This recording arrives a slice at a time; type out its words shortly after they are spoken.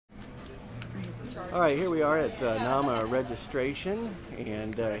All right, here we are at NAMA registration,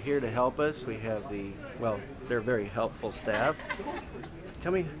 and here to help us we have they're very helpful staff.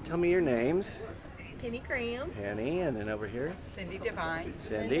 Tell me your names. Penny Graham. Penny, and then over here, Cindy Devine.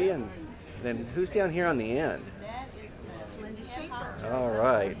 Cindy, and then who's down here on the end? This is Linda Schaefer. All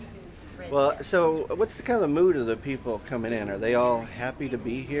right. Well, so what's the kind of mood of the people coming in? Are they all happy to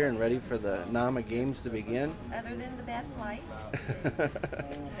be here and ready for the NAMA games to begin? Other than the bad flights,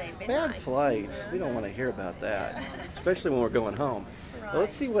 they've been Bad nice. flights. We don't want to hear about that, especially when we're going home. Well,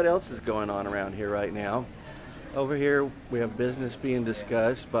 let's see what else is going on around here right now. Over here we have business being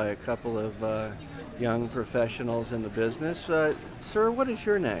discussed by a couple of young professionals in the business. Sir, what is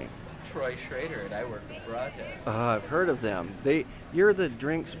your name? Troy Schrader, and I work with Broadhead. I've heard of them. You're the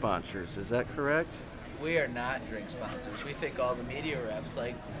drink sponsors, is that correct? We are not drink sponsors. We think all the media reps,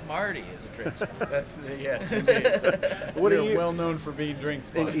 like Marty, is a drink sponsor. Yes, indeed. What are you well known for being drink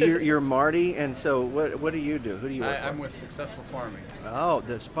And sponsors. you're Marty, and so what do you do? Who do you work I'm for? with Successful Farming. Oh,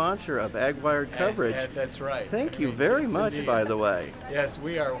 the sponsor of Ag-Wired coverage. That's right. Thank you very Yes, much, indeed. by the way. Yes,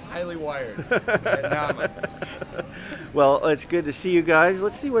 we are highly wired at NAMA. Well, it's good to see you guys.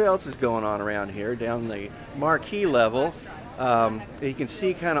 Let's see what else is going on around here down the marquee level. You can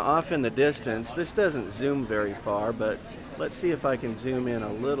see kind of off in the distance. This doesn't zoom very far, but let's see if I can zoom in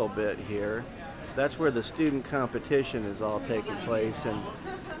a little bit here. That's where the student competition is all taking place, and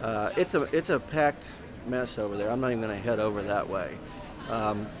it's a packed mess over there. I'm not even going to head over that way.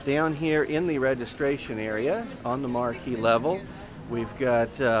 Down here in the registration area on the marquee level, we've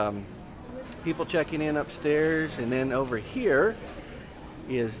got people checking in upstairs, and then over here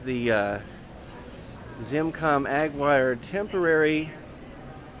is the ZimmComm Ag-Wired temporary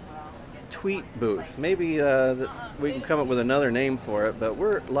tweet booth. Maybe we can come up with another name for it, but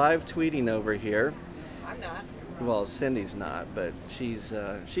we're live tweeting over here. I'm not. Well, Cindy's not, but she's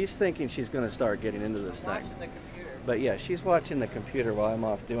thinking she's going to start getting into this thing. Watching the computer. But yeah, she's watching the computer while I'm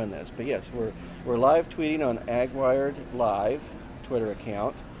off doing this. But yes, we're live tweeting on Ag-Wired Live Twitter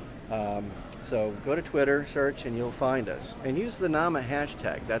account. So go to Twitter, search, and you'll find us. And use the NAMA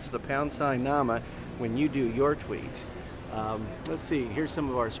hashtag. That's the #NAMA when you do your tweet. Let's see, here's some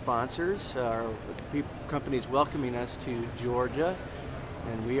of our sponsors, companies welcoming us to Georgia,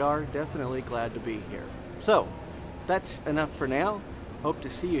 and we are definitely glad to be here. So, that's enough for now. Hope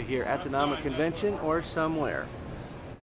to see you here at the NAMA convention or somewhere.